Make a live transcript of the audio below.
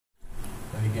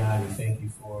God, we thank you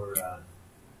for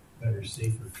better,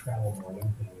 safer travel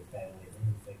morning than we've had lately.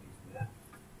 We thank you for that.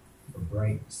 For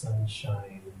bright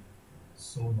sunshine,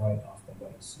 so bright off the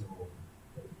white snow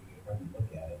that we can hardly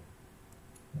look at it.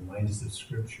 Remind us of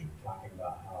Scripture, talking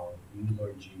about how you,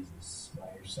 Lord Jesus, by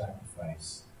your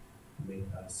sacrifice, make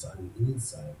us on the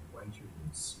inside whiter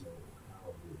than snow.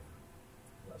 Hallelujah.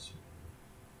 Bless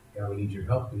you. God, we need your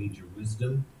help. We need your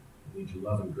wisdom. We need your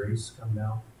love and grace. Come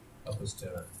now. Help us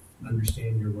to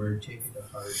understand your word, take it to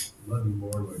heart, love you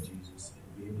more, Lord Jesus,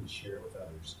 and be able to share it with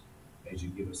others as you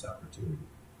give us opportunity.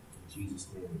 In Jesus'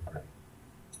 name we pray.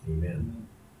 Amen.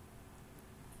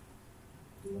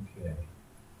 Okay.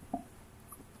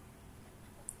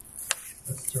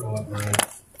 Let's throw up my...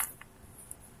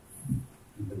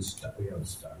 We've been stuck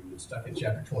in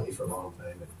chapter 20 for a long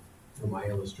time, but throw my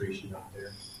illustration up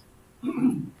there.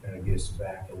 Kind of get us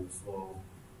back in the flow.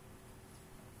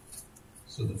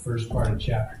 So the first part of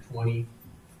chapter 20,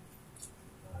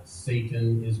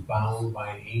 Satan is bound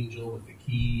by an angel with a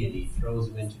key, and he throws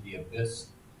him into the abyss,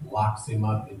 locks him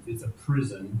up. It's a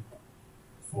prison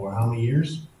for how many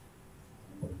years?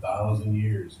 1,000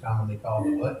 years. Commonly called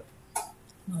the what?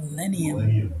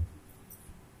 Millennium.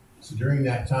 So during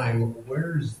that time,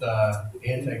 where's the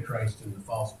Antichrist and the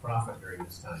false prophet during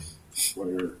this time?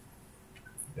 Where?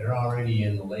 They're already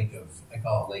in the lake of, I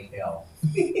call it Lake Hell.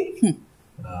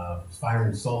 Fire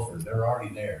and sulfur, they're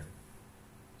already there.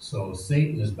 So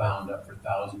Satan is bound up for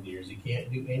 1,000 years. He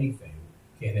can't do anything.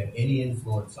 Can't have any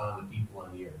influence on the people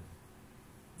on the earth.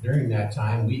 During that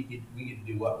time, we get to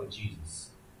do what with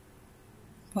Jesus?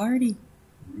 Party.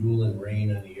 Rule and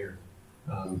reign on the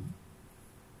earth.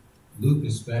 Luke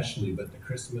especially, but the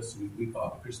Christmas, we call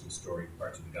it the Christmas story,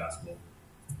 parts of the gospel.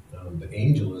 The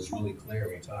angel is really clear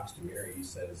when he talks to Mary. He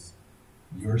says,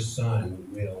 your son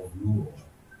will rule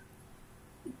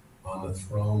on the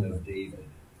throne of David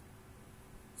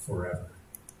forever.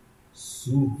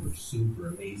 Super, super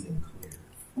amazing clear.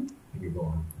 And you're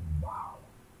going, wow.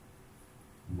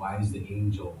 Why is the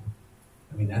angel?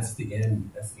 I mean, that's the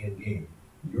end game.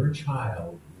 Your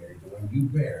child, Mary, the one you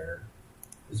bear,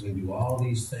 is going to do all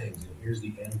these things, and here's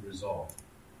the end result.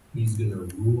 He's going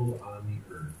to rule on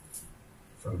the earth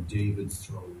from David's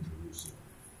throne in Jerusalem.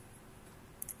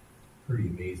 Pretty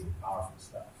amazing, powerful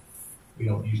stuff. We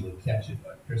don't usually catch it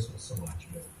at Christmas so much,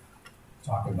 but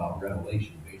talking about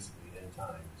Revelation, basically, end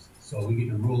times. So we get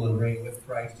to rule and reign with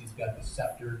Christ. He's got the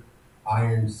scepter,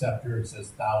 iron scepter. It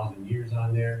says 1,000 years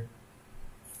on there.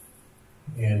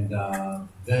 And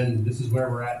then this is where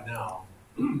we're at now.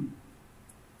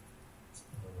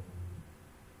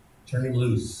 Turning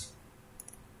loose.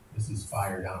 This is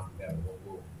fire down from heaven.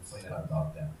 We'll find out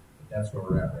about that. But that's where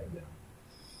we're at right now.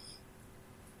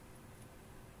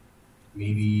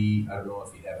 Maybe, I don't know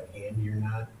if you have it handy or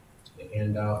not, the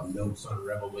handout, notes on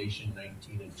Revelation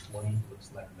 19 and 20,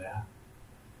 looks like that.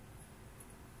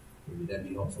 Maybe that'd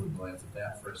be helpful to glance at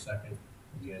that for a second.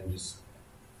 Again, just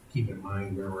keep in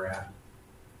mind where we're at.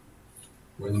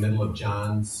 We're in the middle of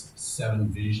John's 7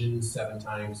 visions. 7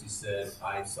 times he said,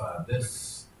 I saw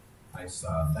this, I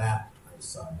saw that, I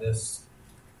saw this.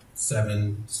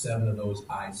 7 of those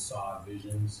I saw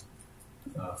visions.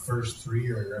 First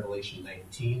 3 are in Revelation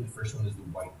 19. The first one is the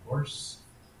white horse.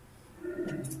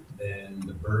 Then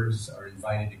the birds are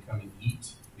invited to come and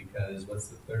eat, because what's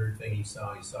the third thing he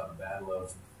saw? He saw the battle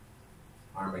of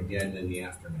Armageddon and the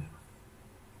aftermath.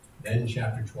 Then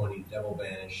chapter 20, devil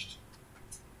banished.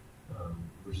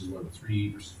 Verses 1 to 3,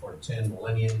 verses 4 to 10,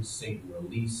 millennium, Satan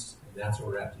released. And that's where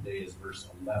we're at today, is verse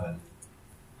 11.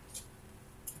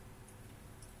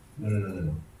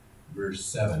 No. Verse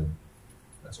 7.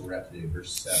 That's where we're at today,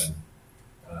 verse 7.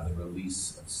 The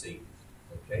release of Satan.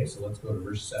 Okay, so let's go to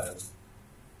verse 7.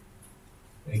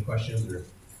 Any questions or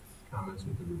comments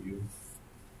with the review?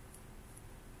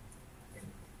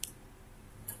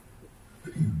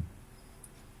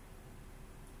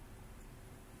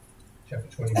 Chapter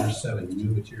 20, verse 7, new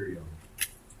material.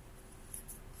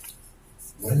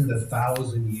 When the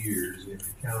 1,000 years, and if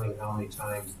you're counting how many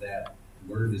times that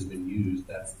word has been used,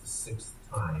 that's the 6th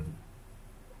time.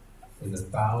 When the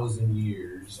 1,000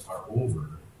 years are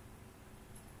over,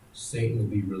 Satan will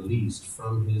be released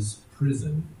from his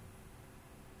prison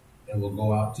and will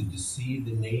go out to deceive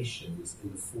the nations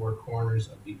in the 4 corners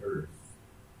of the earth.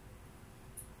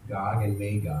 Gog and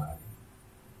Magog.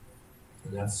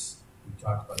 And we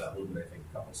talked about that a little bit, I think,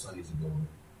 a couple Sundays ago.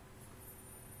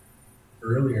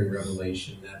 Earlier in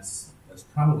Revelation, that's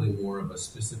probably more of a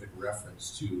specific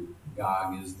reference to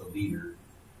Gog is the leader.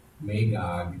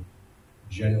 Magog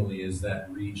generally is that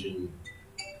region.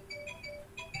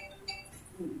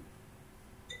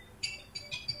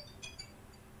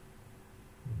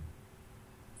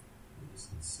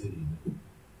 distant city. The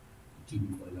two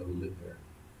people I know who live there,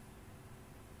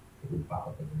 it would pop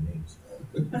up with their names.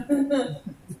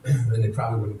 And they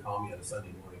probably wouldn't call me on a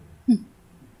Sunday morning.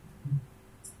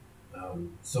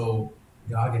 So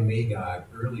Gog and Magog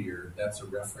earlier, that's a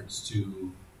reference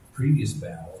to previous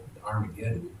battle, the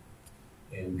Armageddon,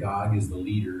 and Gog is the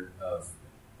leader of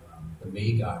the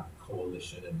Magog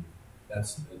coalition, and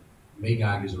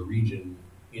Magog is a region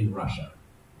in Russia,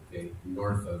 okay,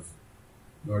 north of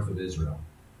Israel.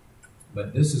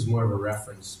 But this is more of a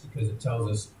reference because it tells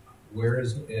us where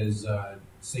is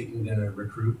Satan going to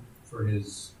recruit for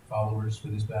his followers for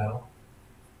this battle.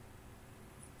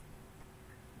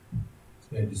 He's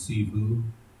going to deceive who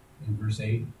in verse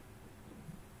 8?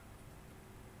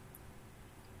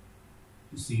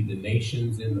 Deceive the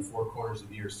nations in the four corners of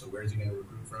the earth. So where's he going to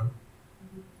recruit from?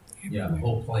 Yeah, the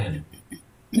whole planet.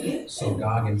 So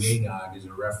Gog and Magog is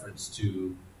a reference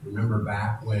to, remember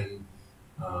back when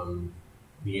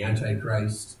the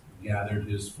Antichrist gathered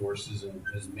his forces, and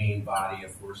his main body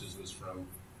of forces was from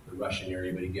the Russian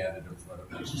area, but he gathered them from other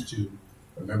places too.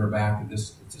 Remember back at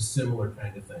this, it's a similar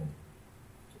kind of thing.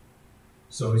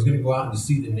 So he's going to go out and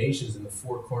deceive the nations in the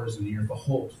four corners of the earth, the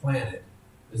whole planet.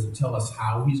 Does it tell us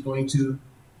how he's going to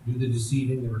do the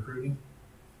deceiving, the recruiting?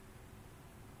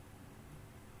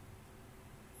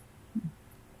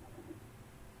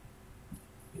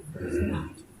 It does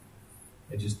not.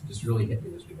 It just really hit me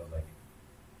this week. I was like,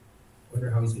 I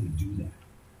wonder how he's going to do that.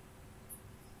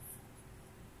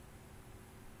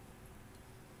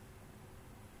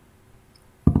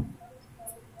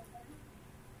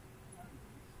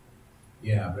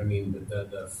 Yeah, but I mean,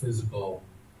 the physical,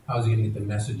 how's he going to get the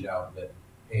message out that,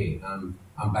 hey, I'm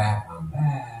back.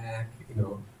 You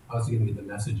know, how's he going to get the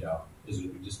message out is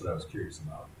just what I was curious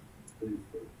about.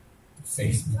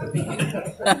 Facebook.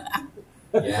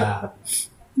 Yeah.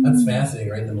 That's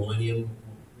fascinating, right? The millennium,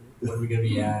 what are we going to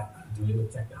be at doing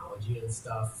with technology and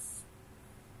stuff?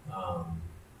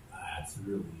 That's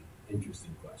really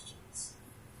interesting questions.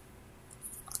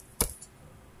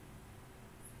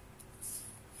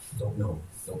 Don't know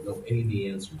any of the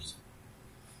answers.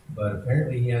 But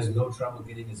apparently he has no trouble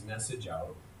getting his message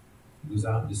out. He goes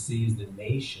out and deceives the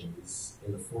nations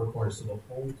in the four corners of the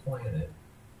whole planet.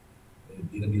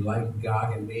 It'll be like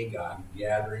Gog and Magog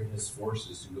gathering his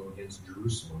forces to go against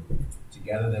Jerusalem, to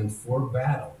gather them for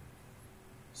battle.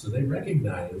 So they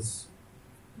recognize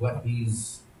what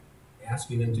he's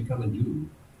asking them to come and do.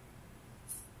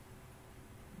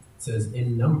 It says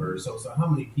in number. So how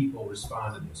many people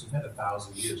respond to this? We've had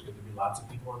 1,000 years. Could there be lots of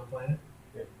people on the planet?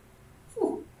 Yeah.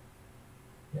 Whew.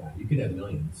 Yeah, you could have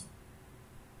millions.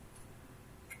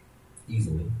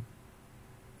 Easily.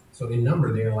 So in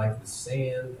number, they are like the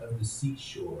sand of the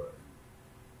seashore.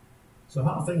 So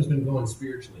how have things been going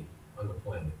spiritually on the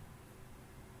planet?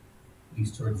 At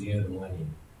least towards the end of the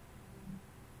millennium.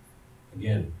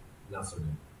 Again, not so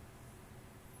good.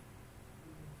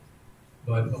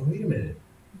 But wait a minute.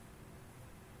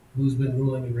 Who's been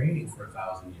ruling and reigning for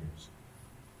 1,000 years?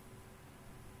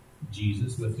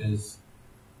 Jesus with his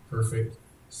perfect,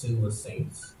 sinless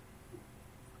saints.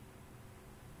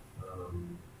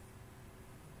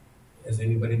 Has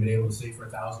anybody been able to say for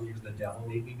 1,000 years the devil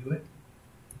made me do it?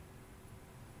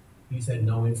 He's had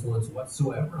no influence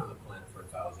whatsoever on the planet for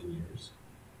 1,000 years.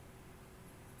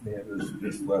 Man is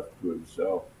just left to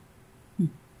himself.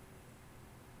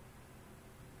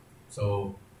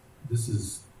 So this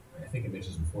is, I think I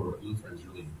mentioned this before, but Lutherans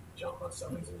really jump on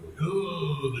something and go,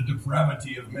 oh, the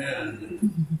depravity of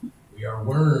man. We are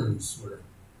worms.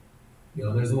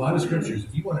 There's a lot of scriptures.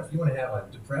 If you want to have a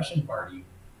depression party,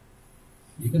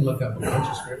 you can look up a bunch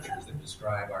of scriptures that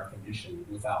describe our condition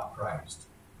without Christ.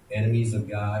 Enemies of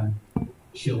God,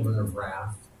 children of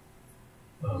wrath,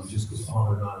 just goes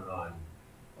on and on and on.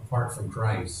 Apart from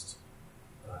Christ,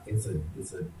 it's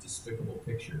a despicable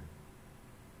picture.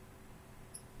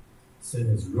 Sin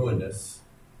has ruined us,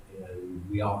 and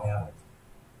we all have it.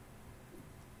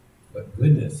 But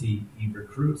goodness, he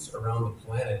recruits around the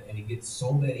planet, and he gets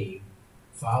so many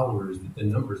followers that the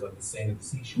number's like the sand of the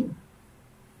seashore.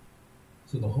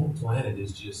 So the whole planet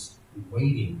is just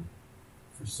waiting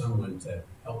for someone to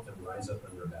help them rise up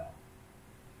and rebel.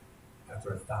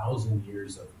 After 1,000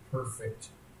 years of perfect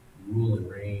rule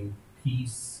and reign,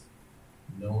 peace,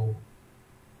 no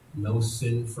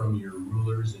sin from your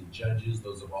rulers and judges,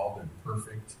 those have all been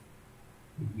perfect.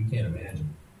 We can't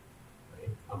imagine, right,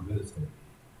 how good it's going to be.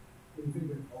 What do you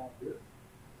think they volunteer?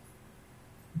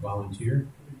 Volunteer?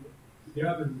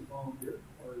 Gather and volunteer,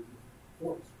 or is it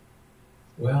forced?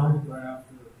 Well, Right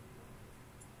after.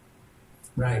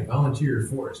 right, volunteer or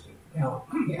forced. Well,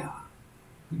 yeah,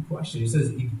 good question. He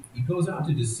says he goes out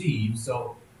to deceive,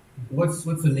 so what's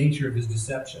the nature of his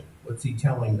deception? What's he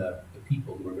telling the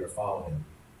people who are going to follow him?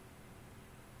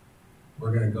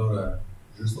 We're going to go to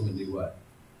Jerusalem and do what?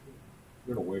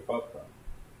 We're going to wake up.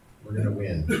 We're going to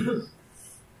win.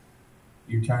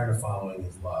 You're tired of following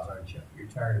his laws, aren't you? You're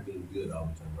tired of being good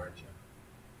all the time, aren't you?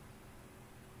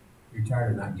 You're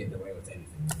tired of not getting away with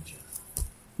anything, aren't you?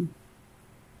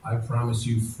 I promise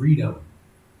you freedom.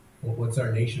 What's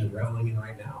our nation reveling in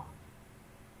right now?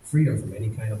 Freedom from any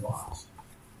kind of laws.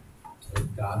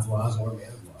 God's laws or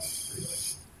man's laws, pretty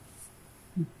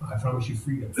much. I promise you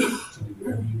freedom to do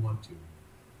whatever you want to.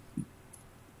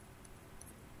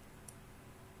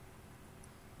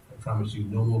 I promise you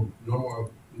no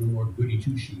more goody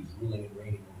two-shoes ruling and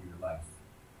reigning over your life.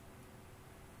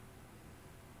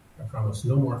 I promise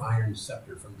no more iron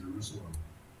scepter from Jerusalem,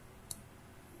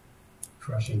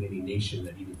 crushing any nation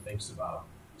that even thinks about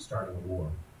starting a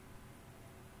war.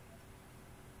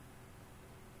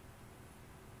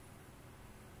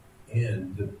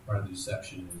 And the part of the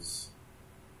deception is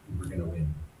we're going to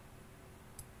win.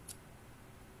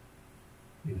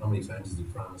 I mean, how many times has he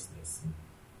promised this?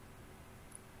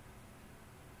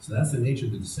 So that's the nature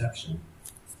of the deception.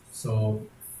 So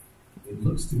it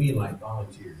looks to me like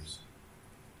volunteers.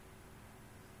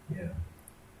 Yeah.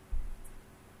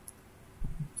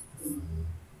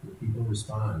 The people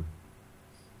respond.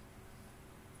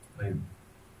 I'm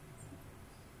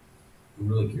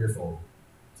really careful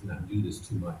to not do this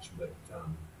too much, but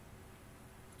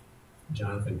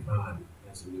Jonathan Cahn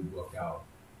has a new book out,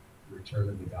 Return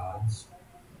of the Gods.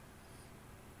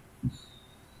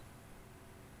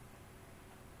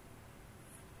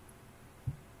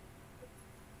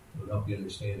 It'll help you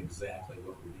understand exactly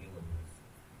what we're dealing with.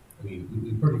 I mean,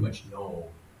 we pretty much know,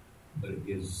 but it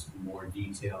gives more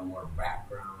detail, more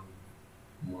background,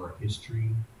 more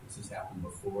history. This has happened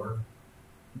before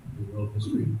in world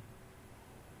history.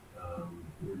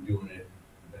 We're doing it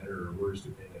better or worse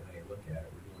depending on how you look at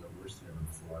it. We're doing it worse than ever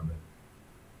before,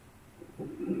 but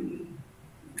really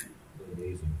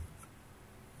amazing.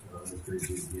 I encourage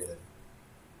you to get it.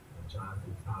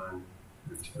 Jonathan Cahn,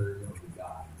 Return of the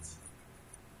Gods.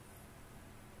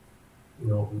 You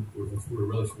know, we're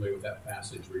really familiar with that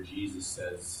passage where Jesus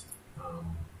says, you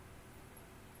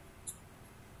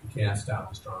cast out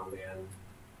the strong man,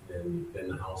 then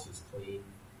the house is clean.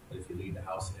 But if you leave the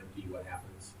house empty, what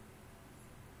happens?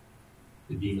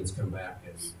 The demons come back,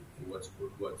 and what's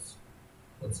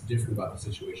different about the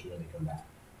situation when they come back?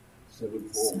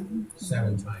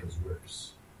 Seven times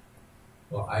worse.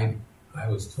 Well, I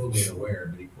was totally unaware,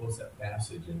 but he quotes that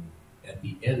passage, and at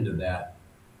the end of that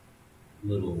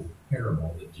little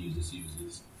parable that Jesus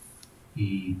uses,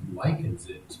 he likens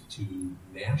it to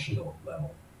national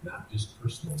level, not just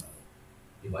personal level.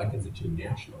 He likens it to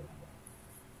national level.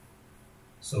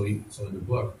 So in the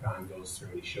book, Cahn goes through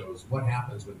and he shows what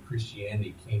happens when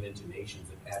Christianity came into nations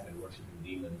that had been worshiping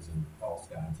demons and false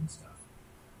gods and stuff.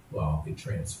 Well, it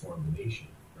transformed the nation,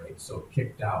 right? So it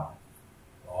kicked out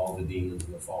all the demons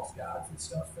and the false gods and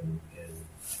stuff, and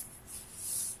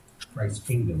Christ's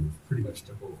kingdom pretty much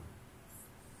took over.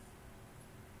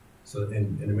 So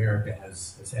and America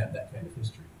has had that kind of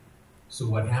history. So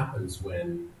what happens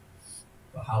when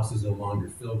the house is no longer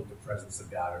filled with the presence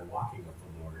of God and walking with the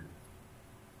Lord?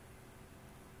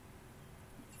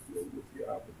 It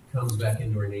comes back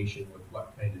into our nation with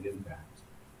what kind of impact?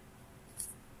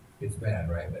 It's bad,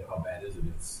 right? But how bad is it?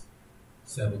 It's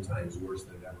 7 times worse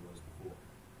than it ever was before.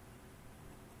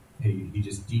 And he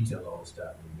just detailed all the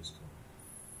stuff and he just told.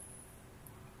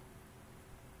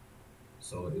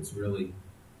 So it's really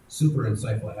super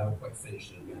insightful. I haven't quite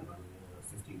finished it. I'm on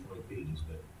 15, 20 pages,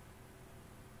 but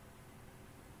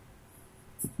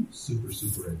super,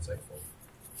 super insightful.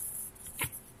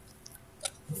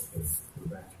 Okay, we're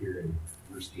back here in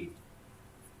verse 8.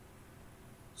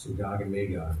 So Gog and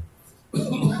Magog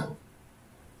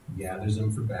gathers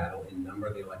them for battle. In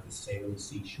number, they like the sand on the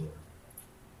seashore.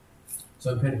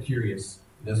 So I'm kind of curious.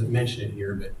 It doesn't mention it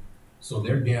here, but so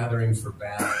they're gathering for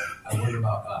battle. I wonder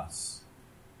about us.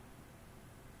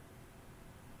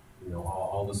 You know,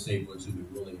 all the saved ones who've been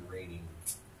ruling and reigning.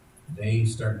 They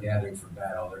start gathering for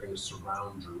battle. They're going to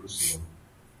surround Jerusalem.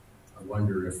 I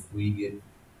wonder if we get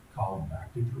called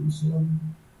back to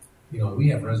Jerusalem. You know, we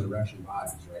have resurrection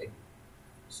bodies, right?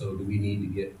 So do we need to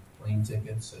get plane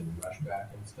tickets and rush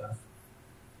back and stuff?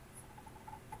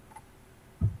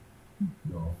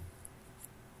 No.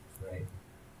 Right?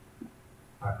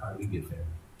 How do we get there?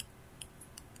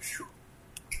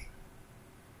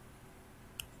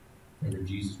 Remember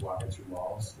Jesus walking through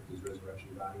walls with his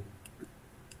resurrection body?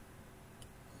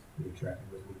 Are you tracking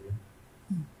with me here?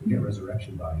 We got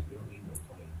resurrection bodies. We don't need no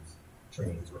planes,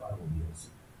 trains, or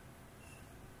automobiles.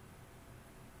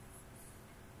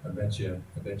 I bet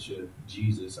you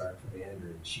Jesus, our commander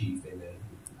in chief, amen.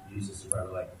 Jesus is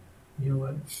probably like, you know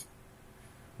what?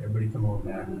 Everybody come on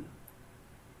back.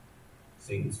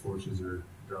 Satan's forces are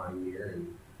drawing near,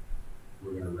 and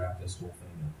we're going to wrap this whole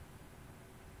thing up.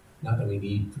 Not that we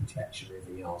need protection or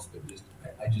anything else, but just,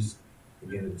 I just,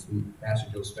 again, it's Pastor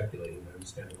Joe speculating, but I'm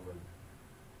just kind of going,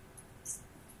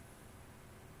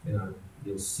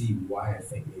 you'll see why I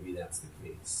think maybe that's the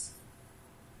case.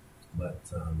 But,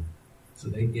 so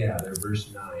they gather,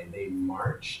 verse 9, they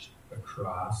marched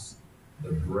across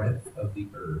the breadth of the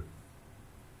earth,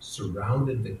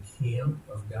 surrounded the camp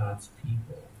of God's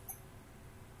people,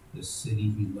 the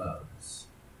city he loves.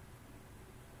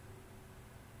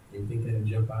 Anything kind of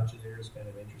jump out to you there is kind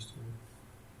of interesting?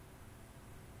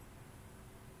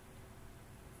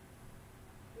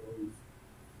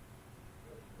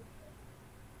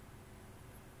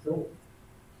 Show.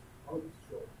 How does it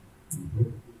show? Mm-hmm.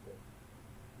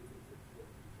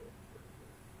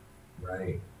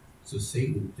 Right. So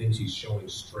Satan thinks he's showing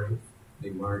strength. They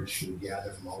march and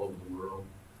gather from all over the world.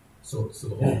 So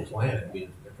the whole planet, I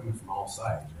mean, they're coming from all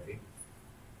sides, right?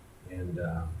 And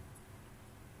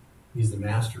he's the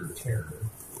master of terror,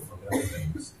 among other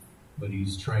things. But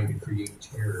he's trying to create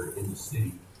terror in the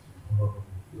city. Oh,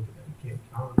 look at that. You can't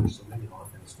count. There's so many, all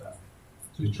that kind of stuff.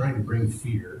 So he's trying to bring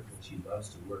fear, which he loves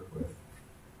to work with.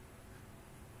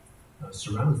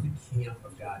 Surrounds the camp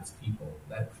of God's people.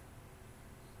 That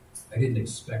I didn't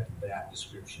expect that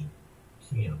description.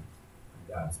 Camp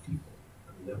of God's people.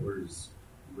 I mean, that word is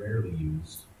rarely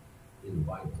used in the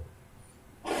Bible.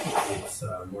 It's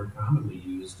more commonly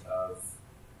used of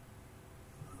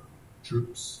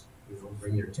troops. You know,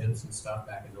 bring their tents and stuff.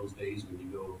 Back in those days, when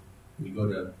you go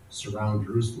to surround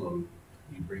Jerusalem,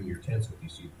 you bring your tents with you,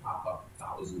 so you pop up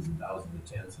thousands and thousands of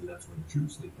tents, and that's where the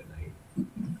troops sleep at night.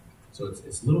 So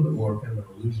it's a little bit more kind of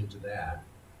an allusion to that.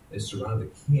 They surround the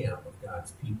camp of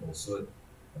God's people. So it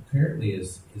apparently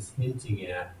is hinting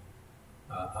at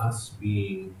us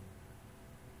being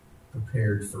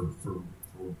prepared for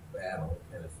battle,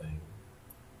 kind of thing.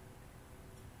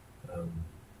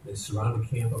 They surround the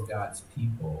camp of God's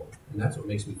people, and that's what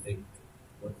makes me think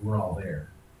we're all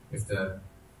there. If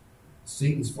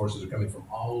Satan's forces are coming from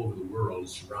all over the world,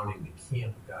 surrounding the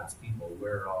camp of God's people,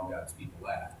 where are all God's people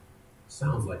at?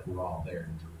 Sounds like we're all there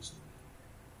in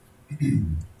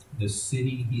Jerusalem. The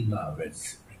city he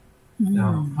loves.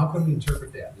 Now, how can we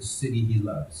interpret that? The city he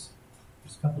loves.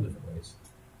 There's a couple different ways.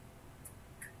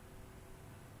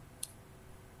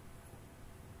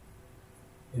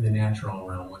 In the natural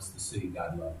realm, what's the city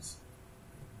God loves?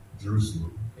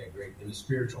 Jerusalem. Okay, great. In the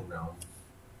spiritual realm,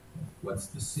 what's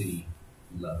the city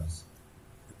he loves?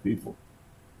 The people.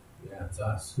 Yeah, it's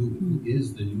us. Who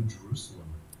is the new Jerusalem?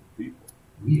 People.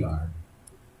 We are.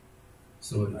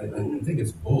 So I think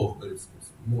it's both, but it's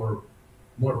more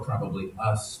probably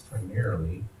us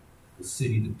primarily, the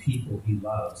city, the people he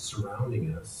loves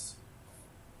surrounding us.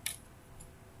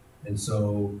 And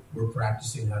so we're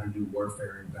practicing how to do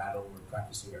warfare and battle. We're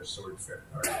practicing our sword stuff.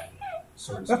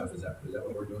 Is that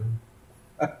what we're doing?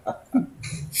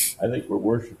 I think we're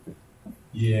worshiping.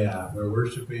 Yeah, we're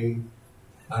worshiping.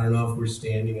 I don't know if we're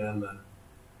standing on the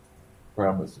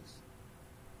Promises.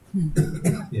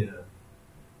 Yeah.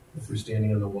 If we're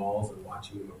standing on the walls and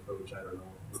watching them approach, I don't know.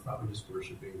 We're probably just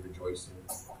worshiping, rejoicing.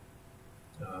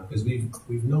 Because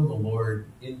we've known the Lord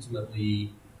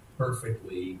intimately,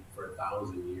 perfectly for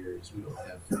 1,000 years. We're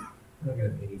not going to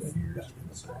have any fears or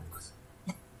concerns.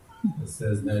 It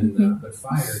says then, but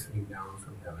fire came down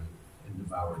from heaven and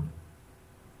devoured them.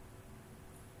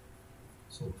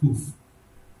 So poof.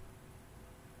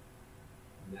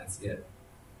 And that's it.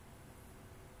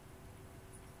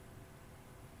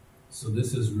 So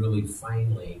this is really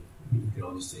finally, you can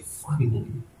all just say finally.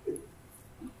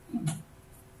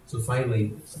 So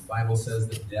finally, the Bible says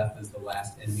that death is the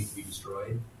last enemy to be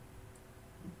destroyed.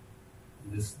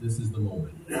 This is the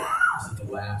moment. This is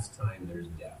the last time there's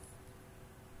death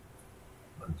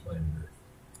on planet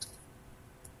Earth.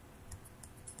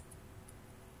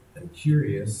 I'm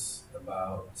curious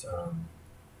about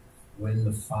when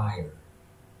the fire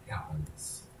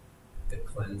happens that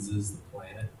cleanses the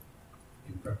planet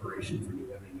in preparation for new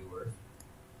heaven and new earth.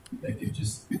 Like it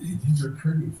never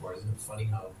occurred to me before. Isn't it funny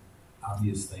how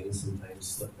obvious things sometimes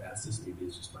slip past us? Maybe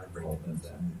it's just my brain that does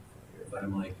that. But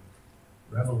I'm like,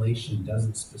 Revelation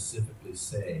doesn't specifically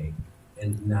say,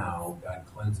 and now God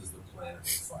cleanses the planet with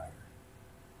fire.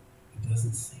 It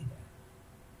doesn't say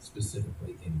that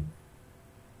specifically anywhere.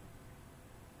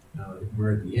 Now,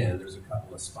 we're at the end. There's a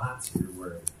couple of spots here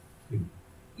where it could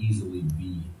easily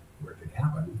be, where it could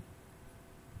happen.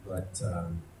 But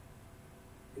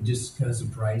it just kind of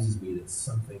surprises me that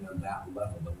something on that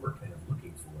level that we're kind of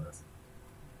looking for,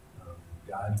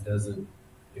 God doesn't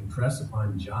impress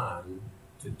upon John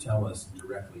to tell us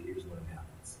directly, here's when it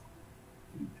happens.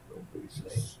 Need to know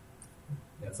basis.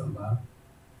 Got something, Bob?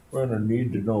 We're on a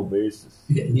need to know basis.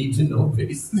 Yeah, need to know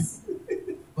basis.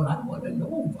 But I want to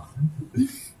know, Bob.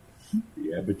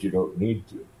 Yeah, but you don't need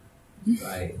to.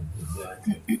 Right,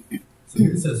 exactly. So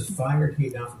here it says, fire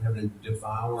came down from heaven and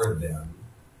devoured them.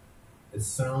 It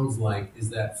sounds like, is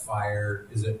that fire,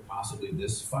 is it possibly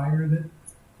this fire that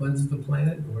cleanses the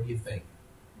planet? Or what do you think?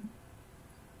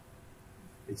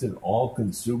 It's an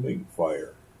all-consuming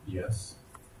fire. Yes.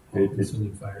 It's-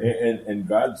 Consuming fire. And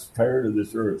God's tired of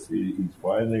this earth. He's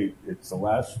finally, it's the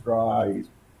last straw. He's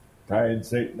tying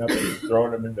Satan up and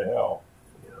throwing him into hell.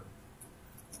 Yeah.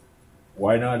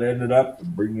 Why not end it up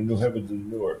and bring the new heavens and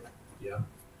the new earth? Yeah.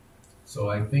 So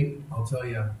I think, I'll tell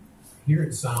you, here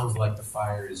it sounds like the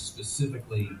fire is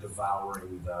specifically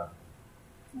devouring the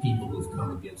people who've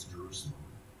come against Jerusalem.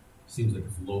 Seems like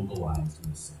it's localized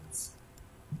in a sense.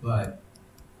 But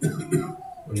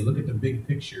when you look at the big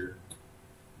picture,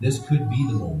 this could be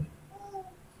the moment.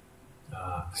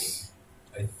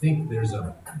 I think there's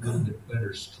a little bit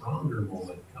better, stronger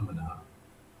moment coming up,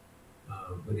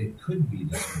 but it could be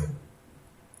this moment.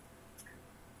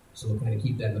 So we'll kind of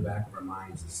keep that in the back of our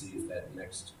minds and see if that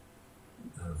next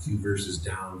few verses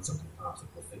down, something pops up.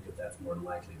 We'll think that that's more than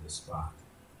likely the spot.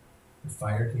 The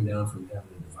fire came down from heaven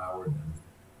and devoured them.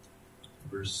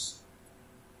 Verse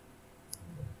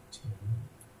 10.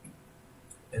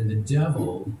 And the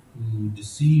devil who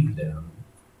deceived them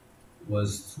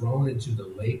was thrown into the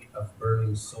lake of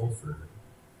burning sulfur,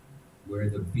 where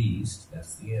the beast,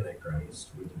 that's the Antichrist,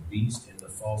 where the beast and the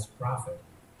false prophet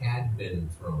had been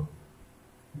thrown.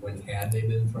 When had they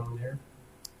been thrown there?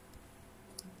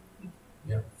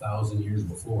 Yep, 1,000 years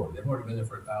before. They've already been there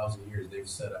for 1,000 years. They've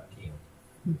set up camp.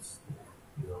 You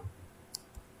know.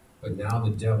 But now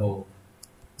the devil,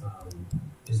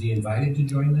 is he invited to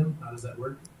join them? How does that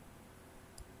work?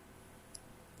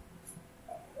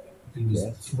 He was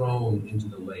thrown into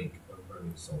the lake of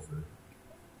burning sulfur,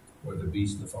 where the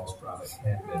beast and the false prophet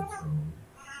had been thrown.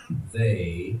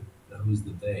 They, now who's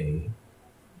the they?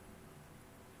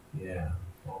 Yeah,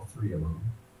 all three of them.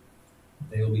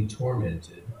 They will be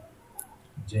tormented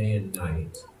day and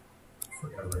night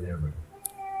forever and ever.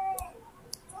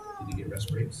 Did you get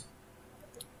rest breaks?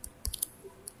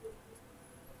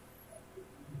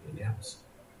 Get naps?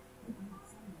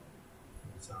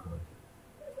 Doesn't sound like it.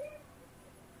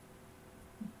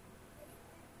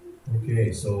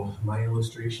 Okay, so my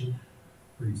illustration,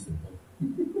 pretty simple.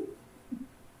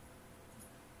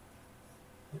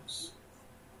 Oops.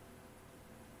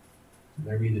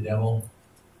 There be the devil,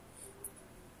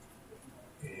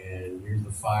 and here's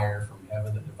the fire from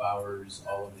heaven that devours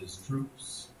all of his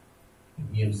troops, and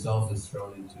he himself is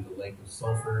thrown into the lake of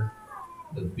sulfur.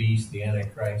 The beast, the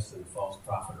Antichrist, and the false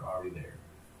prophet are already there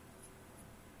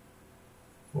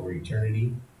for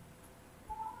eternity,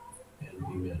 and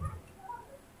amen.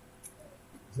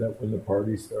 Is that when the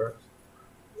party starts?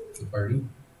 The party?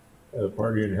 The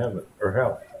party in heaven or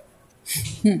hell?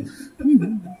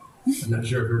 I'm not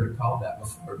sure I've heard it called that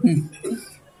before.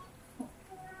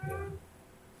 Yeah.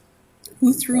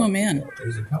 Who threw him in?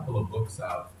 There's a couple of books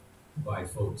out by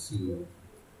folks who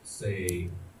say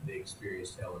they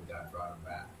experienced hell and God brought them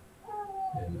back.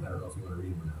 And I don't know if you want to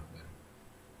read them or not,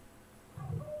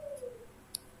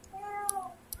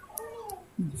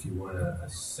 but if you want a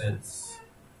sense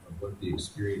of what the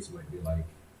experience might be like,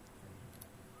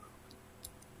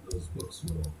 those books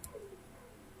will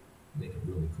make it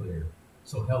really clear.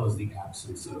 So hell is the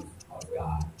absence of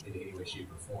God in any way, shape,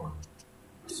 or form.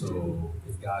 So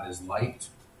if God is light,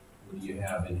 what do you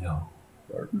have in hell?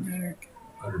 Dark.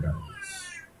 Utter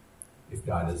darkness. If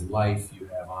God is life, you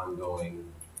have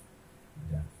ongoing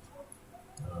death.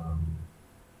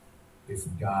 If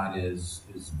God is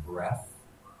breath,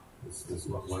 this is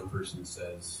what one person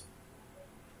says,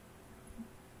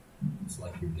 it's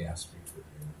like you're gasping for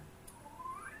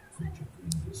air.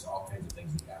 Just all kinds of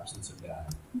things. The absence of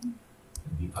God, and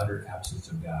the utter absence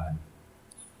of God.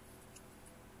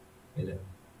 And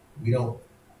we don't,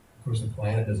 of course, the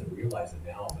planet doesn't realize it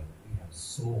now, but we have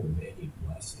so many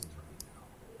blessings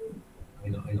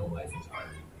right now. I know life is hard,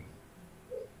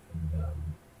 and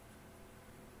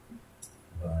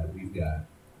but we've got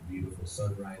beautiful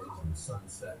sunrises and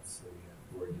sunsets, and we have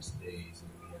gorgeous days, and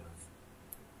we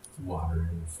have water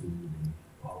and food and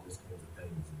all these kinds of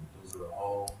things. And those are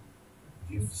all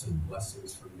gifts and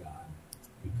blessings from God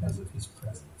because of His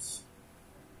presence.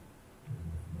 And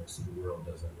most of the world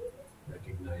doesn't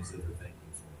recognize it or thank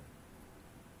Him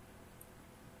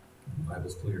The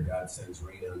Bible's clear. God sends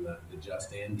rain on the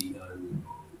just and the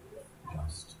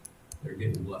unjust. They're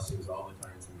getting blessings all the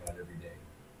time from God every day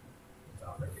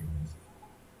without recognizing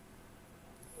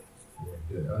it. Yeah,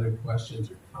 good. Other questions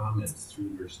or comments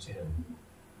through verse 10?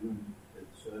 It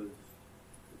says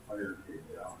the fire came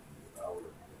down and devoured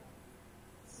them.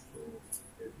 So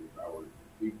it devoured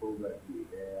the people that he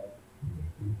had.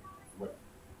 What?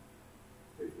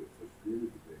 They just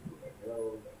disputed, they go to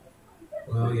hell.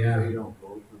 Well, yeah. They don't go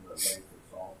to the lake of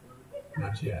sulfur.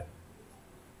 Not yet.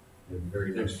 In the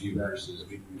very next few verses.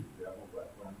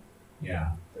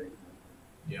 Yeah.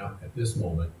 Yeah, at this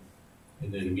moment.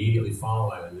 And then immediately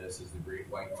following on this is the great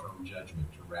white throne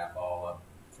judgment to wrap up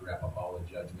all the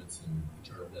judgments and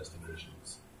eternal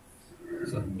destinations.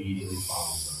 So immediately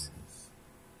follows on this.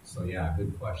 So yeah,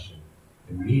 good question.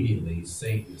 Immediately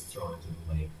Satan is thrown into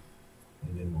the lake.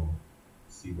 And then we'll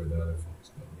see where the other folks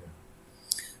go. Yeah.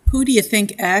 Who do you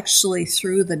think actually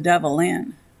threw the devil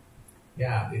in?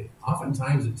 Yeah,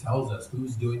 oftentimes it tells us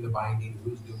who's doing the binding,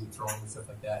 who's doing the throwing, and stuff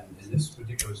like that. And in this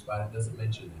particular spot, it doesn't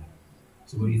mention that.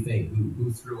 So what do you think?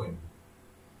 Who threw him?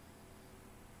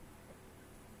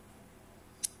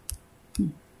 I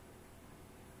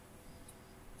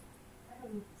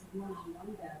don't know if it's one on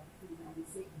one battle between God and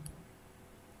Satan.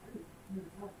 I don't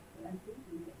know, but I'm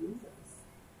thinking that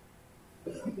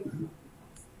angels.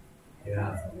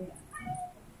 Yeah.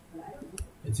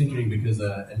 It's interesting because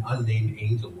an unnamed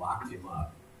angel locked him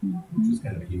up, which was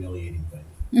kind of a humiliating thing,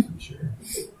 I'm sure.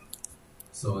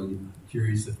 So I'm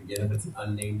curious if it's an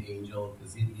unnamed angel,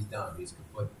 because he's done. He's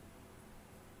kaput.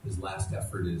 His last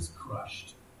effort is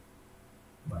crushed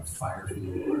by fire from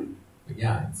the Lord. But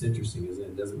yeah, it's interesting, isn't it?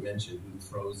 It doesn't mention who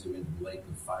throws him into the lake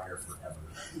of fire forever.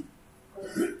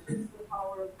 It's the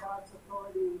power of God's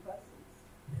authority and presence.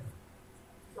 Yeah.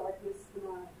 Darkness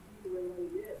cannot be the way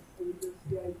it is. And just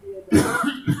the idea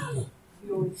that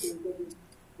the only thing that is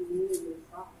needed is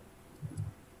God.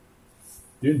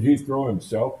 Didn't he throw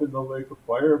himself in the lake of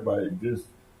fire by just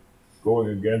going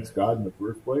against God in the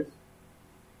first place?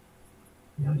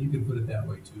 Yeah, you could put it that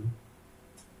way too.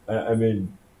 I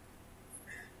mean,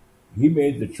 he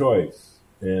made the choice,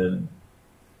 and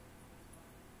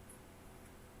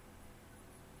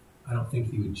I don't think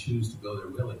he would choose to go there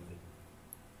willingly.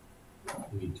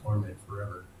 He'd be torment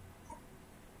forever.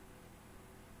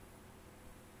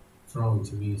 Throwing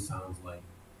to me sounds like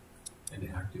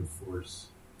an active force,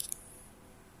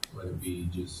 whether it be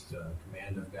just a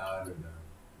command of God or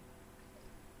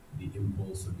the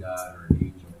impulse of God or an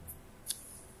angel.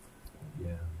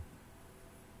 Yeah.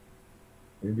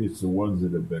 maybe it's the ones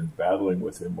that have been battling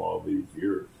with him all these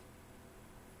years.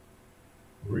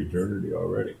 For eternity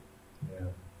already. Yeah.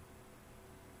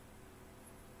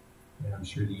 Yeah, I'm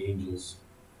sure the angels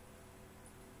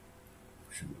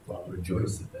Should have thought of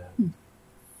rejoice at that.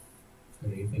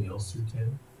 Anything else through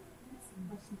 10?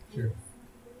 Sure.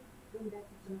 Going back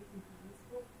to Jonathan Collins'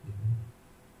 book, Mhm.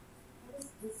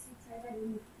 does he try that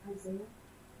in Isaiah?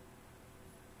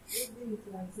 We're reading to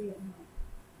Isaiah now.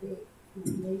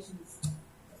 The nations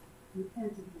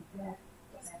repented and back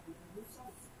in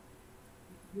Jerusalem.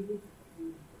 We read it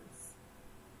in the verse.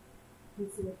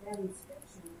 And so with that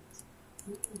inscription,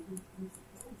 we can use the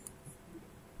verse.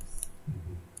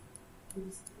 Mhm. I'm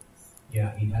just curious.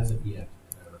 Yeah, he hasn't yet,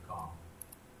 I recall.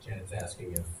 Janet's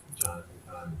asking if Jonathan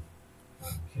Kahn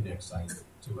connects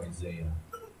to Isaiah.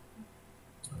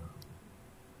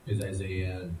 Because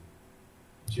Isaiah and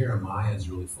Jeremiah is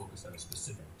really focused on a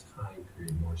specific time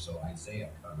period more so.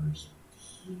 Isaiah covers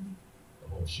the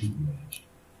whole shooting match.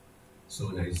 So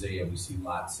in Isaiah, we see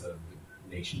lots of the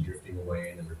nation drifting away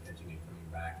and then repenting and coming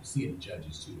back. You see it in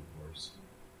Judges too, of course.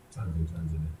 Tons and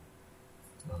tons of it.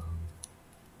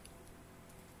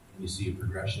 And you see a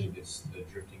progression. The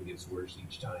drifting gets worse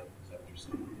each time. Is that what you're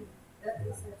saying?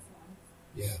 That's why.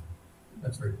 Yeah,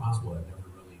 that's very possible. I've never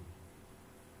really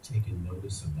taken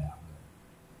notice of that,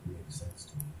 but it makes sense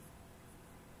to me.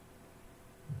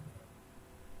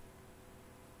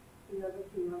 The other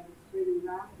thing I was reading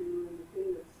Matthew, and the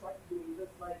thing that struck me,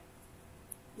 just like,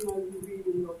 you read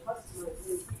in the Old Testament,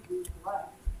 when Hebrews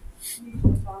left, he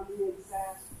was on the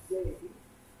exact day.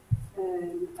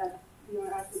 And,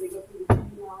 after they go through the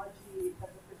genealogy of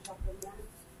the Peshacha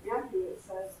Matthew, it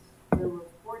says there were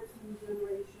 14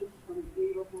 generations from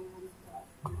Abraham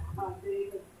to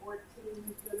David,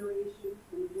 14 generations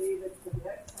from David to the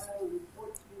exile, and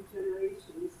 14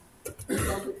 generations from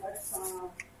the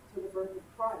exile to the birth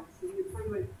of Christ. And you're kind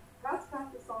of like, God's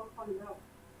got this all planned out.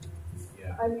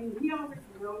 Yeah. I mean, he already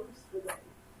knows the day.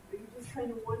 But you just kind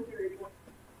of wonder if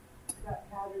that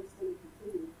pattern's going to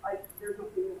continue. There's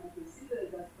nothing that I can see that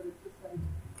it does, but it's just like,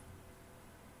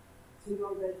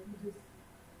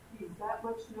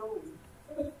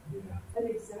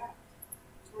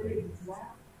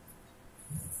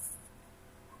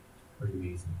 Pretty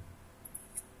amazing.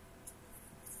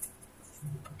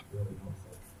 Really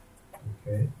helpful.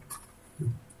 Okay.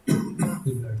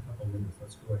 We've got a couple minutes.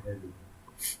 Let's go ahead and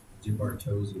dip our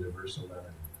toes into verse 11.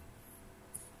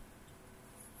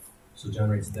 So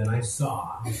John writes, "Then I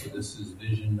saw," so this is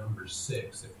vision number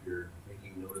 6, if you're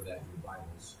making note of that in your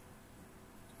Bibles.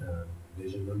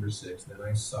 Vision number 6, "Then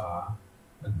I saw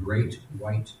a great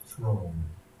white throne,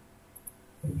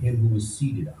 and him who was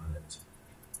seated on it."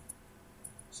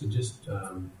 So just,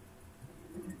 you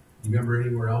remember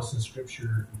anywhere else in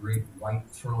Scripture, great white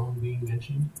throne being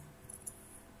mentioned?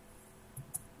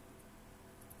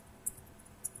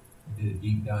 I did a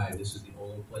deep dive. This is the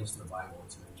only place in the Bible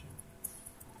it's mentioned.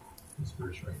 This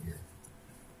verse right here.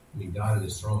 I mean, God and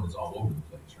his throne is all over the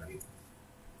place, right?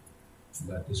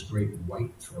 But this great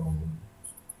white throne,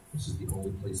 this is the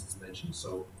only place it's mentioned.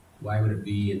 So why would it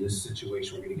be in this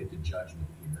situation? We're going to get to judgment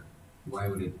here. Why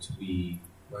would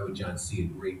John see a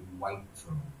great white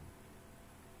throne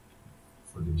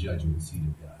for the judgment seat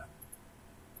of God?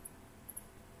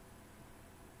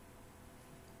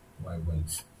 Why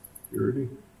white? Purity.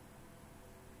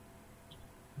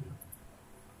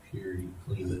 Purity,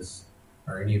 cleanness.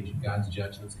 Are any of God's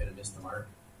judgments going to miss the mark?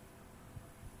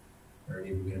 Are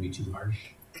any of them going to be too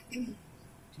harsh? Too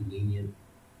lenient?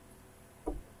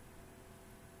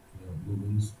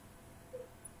 Boo-boos?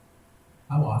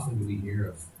 How often do we hear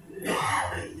of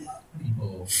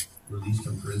people released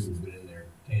from prison who've been in there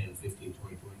 10, 15,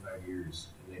 20, 25 years,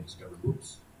 and they discover,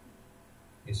 whoops,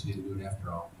 guess you didn't do it after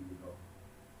all. Here we go.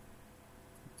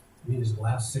 I mean, in the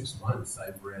last 6 months,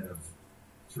 I've read of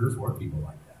 3 or 4 people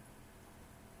like that.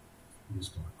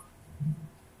 Just going on.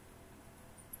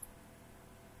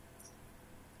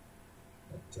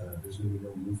 But there's going to be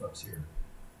no move-ups here.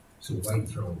 So white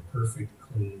throne, perfect,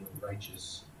 clean,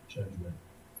 righteous judgment.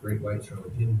 Great white throne,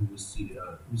 him who was seated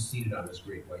on it. Who's seated on this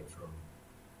great white throne?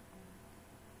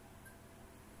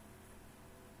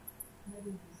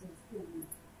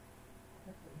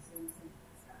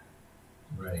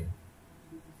 Right.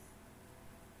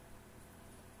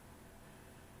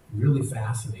 Really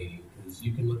fascinating, because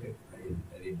you can look at,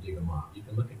 I didn't dig them up, you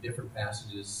can look at different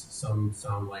passages. Some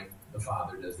sound like the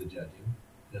Father does the judging,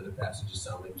 and other passages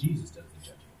sound like Jesus does the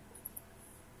judging.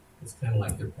 It's kind of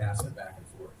like they're passing it back and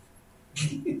forth.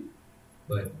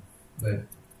 but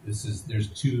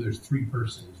there's 3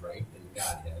 persons, right, in the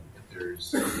Godhead, but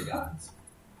there's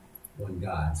one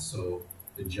God. So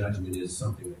the judgment is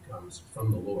something that comes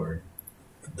from the Lord,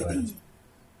 but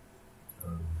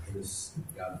this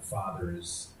God the Father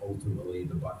is ultimately,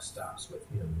 the buck stops with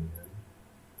him. Amen.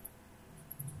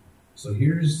 So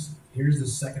here's the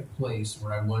second place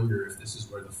where I wonder if this is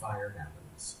where the fire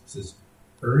happens. It says,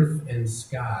 "Earth and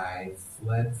sky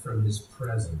fled from his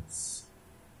presence,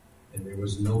 and there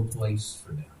was no place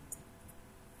for them."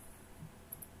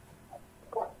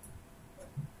 What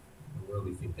in the world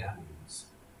do you think that means?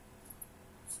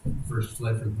 First,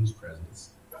 fled from whose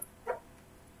presence?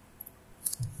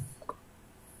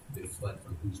 They fled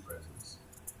from whose presence?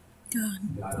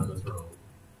 God. God on the throne.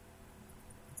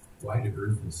 Why did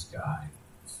earth and sky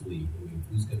flee? I mean,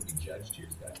 who's going to be judged here?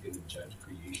 Is God going to judge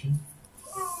creation?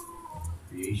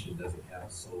 Creation doesn't have a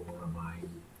soul or a mind,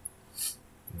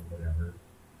 whatever.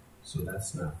 So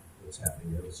that's not what's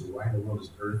happening there. So why in the world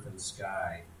does earth and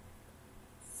sky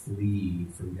flee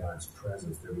from God's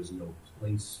presence? There was no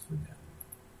place for them.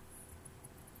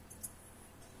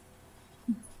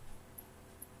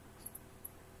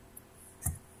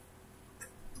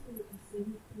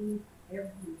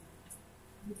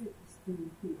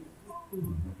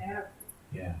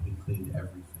 Yeah, he cleaned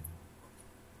everything.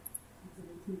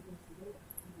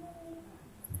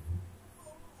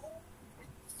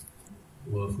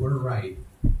 Well, if we're right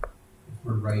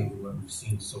in what we've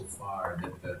seen so far,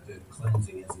 that the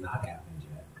cleansing has not happened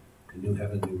yet, the new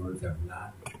heaven, new earth have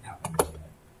not happened yet,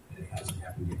 and it hasn't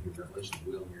happened yet in Revelation,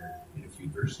 it will here in a few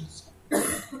verses,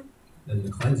 then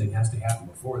the cleansing has to happen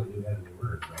before the new heaven, new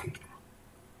earth, right?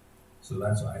 So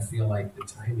that's why I feel like the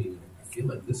timing, I feel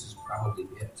like this is probably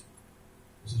it.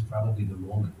 This is probably the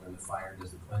moment when the fire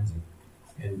does the cleansing.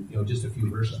 And, just a few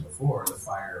verses before, the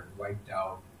fire wiped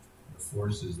out the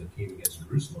forces that came against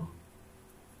Jerusalem.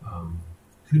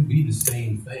 Could be the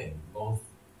same thing, both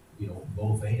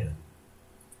and.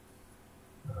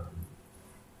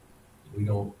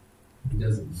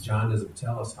 John doesn't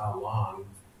tell us how long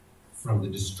from the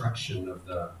destruction of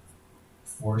the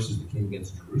forces that came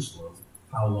against Jerusalem,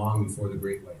 how long before the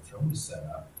great white throne was set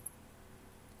up.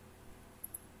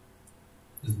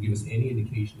 Doesn't give us any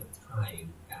indication of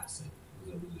time passing.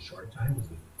 Was it a short time? Was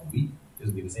it a week?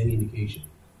 Doesn't give us any indication.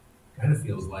 Kind of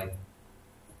feels like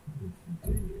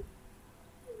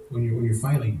when you're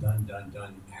finally done,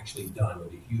 actually done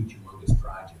with a huge, humongous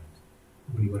project,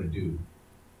 what do you want to do?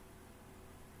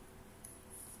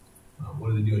 What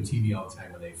do they do on TV all the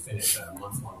time when they finish a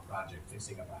month-long project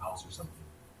fixing up a house or something?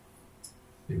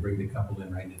 They bring the couple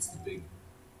in, right, and it's the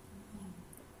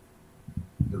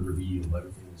reveal.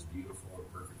 Everything is beautiful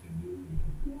and perfect and new.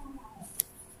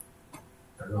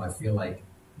 I don't know, I feel like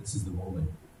this is the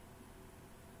moment.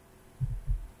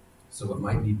 So it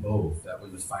might be both, that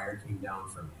when the fire came down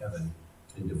from heaven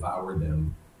and devoured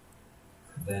them,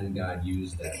 then God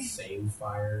used that same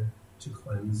fire to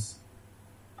cleanse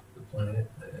the planet.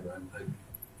 And I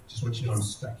just want you to know I'm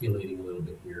speculating a little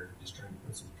bit here, just trying to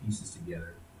put some pieces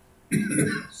together.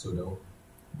 So don't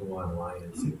go online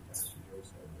and say, Pastor Joe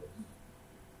said this.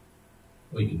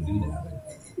 Well, you can do that.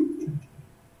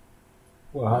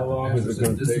 Well, how long is it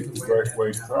going to take the Great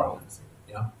White Throne?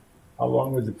 Yeah. How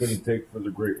long is it going to take for the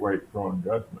Great White Throne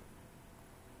judgment?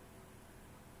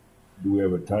 Do we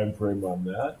have a time frame on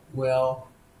that? Well,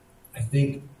 I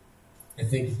think at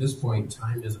this point,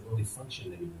 time doesn't really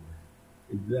function anymore.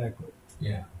 Exactly.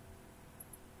 Yeah.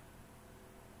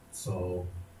 So,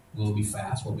 will it be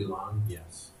fast? Will it be long?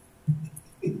 Yes.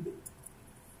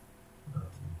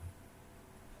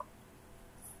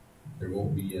 There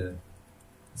won't be a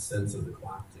sense of the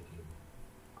clock ticking.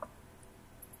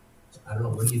 So, I don't know.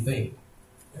 What do you think?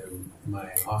 Am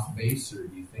I off base, or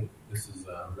do you think this is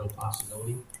a real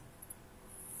possibility?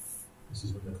 This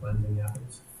is when the cleansing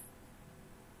happens?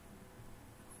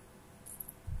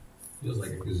 Feels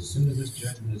like it, because as soon as this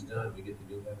judgment is done, we get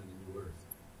the new heaven and new earth.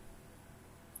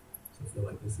 So I feel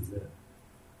like this is it.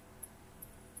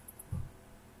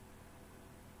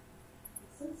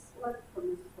 Since fled from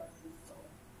his presence, so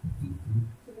Mm-hmm.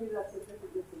 to me that's a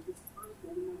different it's a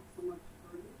dispersion, not so much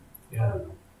burden. I Yeah, don't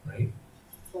know, right?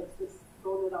 but just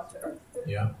throwing it out there.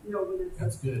 Yeah, You know, when it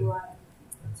That's says good. fled.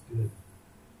 that's good.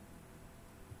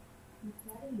 With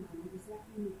that in mind, does that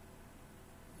mean,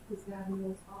 because God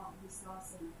knows all, he saw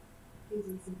some things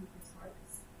in some people's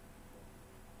hearts?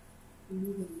 And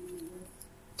even in the words.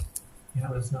 Yeah,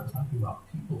 but it's not talking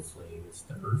about people fleeing, it's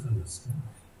the earth and the sky.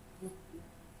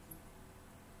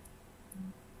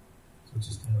 Which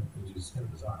is kind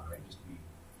of bizarre, right? Just to be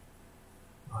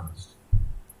honest.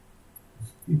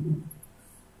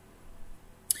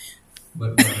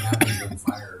 But what happens when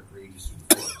fire rages through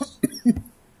the forest?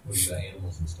 What do the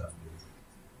animals and stuff do?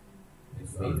 They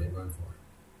flee, they run for it.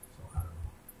 So I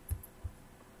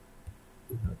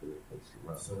don't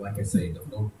know. So like I say,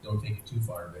 don't take it too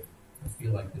far, but I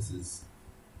feel like this is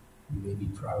maybe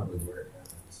probably where it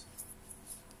happens.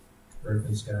 Earth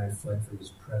and sky fled from his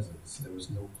presence. There was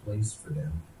no place for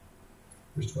them.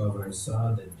 Verse 12, and I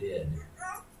saw the dead,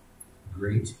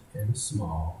 great and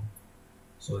small,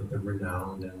 so like the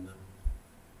renowned and the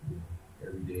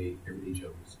everyday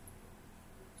Joes.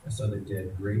 I saw the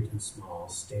dead, great and small,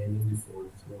 standing before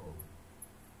the throne.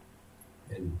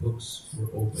 And books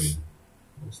were opened,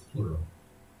 books plural.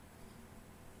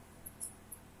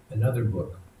 Another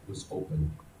book was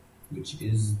opened, which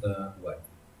is the what?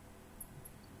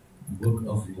 Book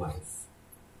of life.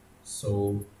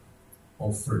 So,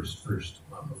 first,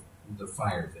 the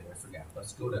fire thing, I forgot.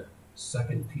 Let's go to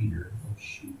 2 Peter. Oh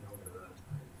shoot, now we're gonna run out of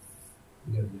time.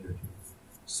 We got a minute or two.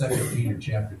 2 Peter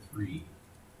chapter 3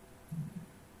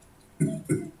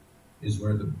 is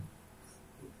where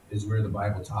the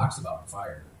Bible talks about the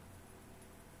fire.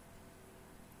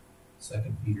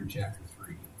 2 Peter chapter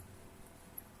 3.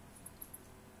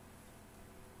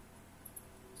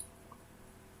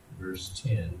 Verse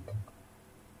 10.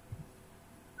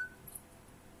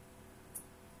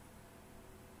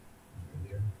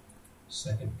 There.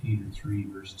 2 Peter 3,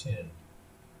 verse 10.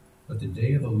 But the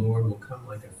day of the Lord will come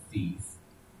like a thief.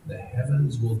 The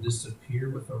heavens will disappear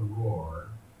with a roar.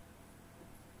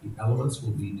 The elements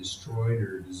will be destroyed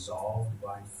or dissolved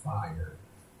by fire.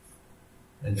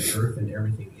 And the earth and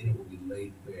everything in it will be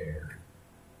laid bare.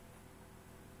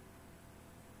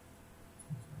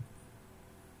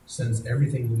 Since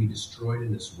everything will be destroyed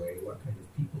in this way, what kind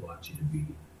of people ought you to be?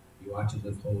 You ought to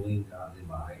live holy and godly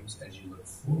lives as you look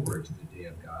forward to the day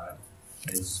of God,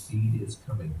 and speed is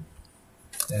coming.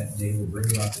 That day will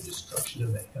bring about the destruction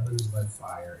of the heavens by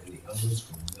fire, and the elements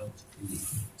will melt in the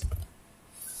heat.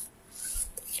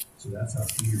 So that's how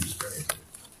Peter describes it.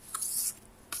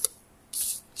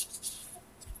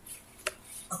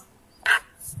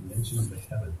 He mentions the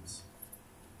heavens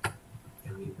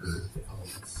and the earth, the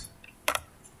elements.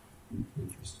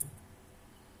 Interesting.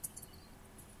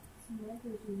 So my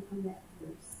version on that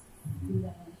verse,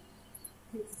 11,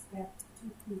 takes us back to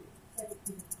 2 Peter, 2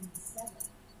 Peter 3:7,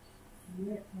 and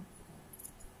there it talks about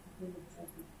the day of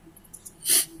judgment and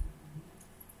condition.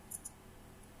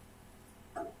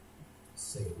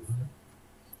 Say what?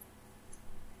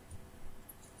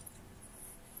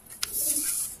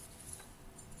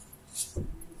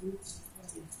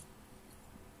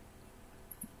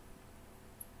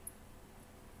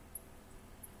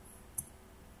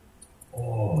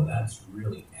 Oh, that's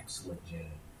really excellent, Janet.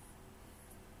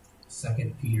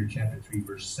 2 Peter chapter 3,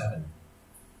 verse 7.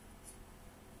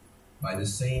 By the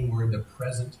same word, the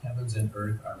present heavens and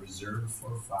earth are reserved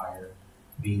for fire,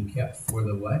 being kept for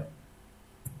the what?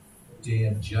 Day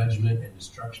of judgment and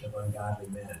destruction of ungodly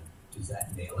men. Does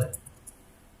that nail it?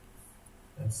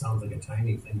 That sounds like a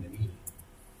timing thing to me.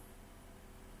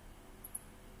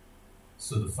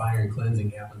 So the fire and cleansing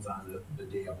happens on the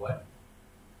day of what?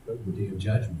 The day of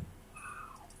judgment.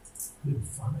 Wow. Good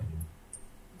find.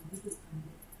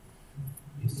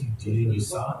 Yes, you did. You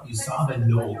saw the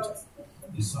note.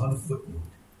 You saw the footnote.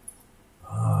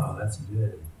 Ah, that's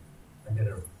good. I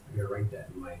gotta write that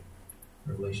in my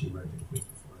Revelation margin quick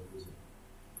before I lose it.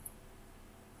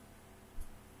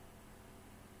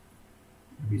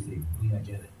 Everything. Yeah, I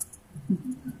get it.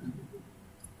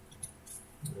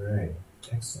 All right.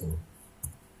 Excellent.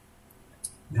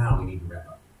 Now we need to wrap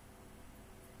up.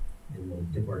 And we'll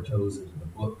dip our toes into the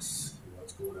books and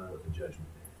what's going on with the judgment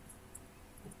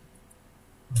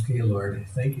there. Okay, Lord,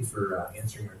 thank you for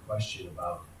answering our question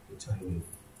about the timing.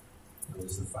 When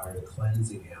does the fire of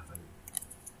cleansing happen?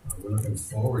 We're looking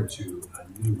forward to a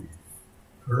new,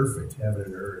 perfect heaven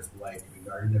and earth like the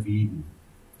Garden of Eden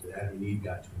that Adam and Eve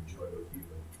got to enjoy with you.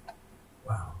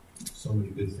 Wow, so many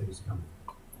good things coming.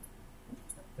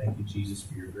 Thank you, Jesus,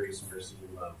 for your grace, mercy,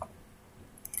 and love.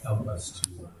 Help us to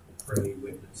pray,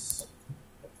 witness,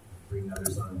 bring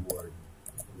others on board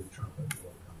when the trumpet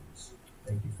comes.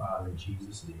 Thank you, Father, in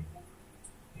Jesus' name.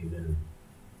 Amen.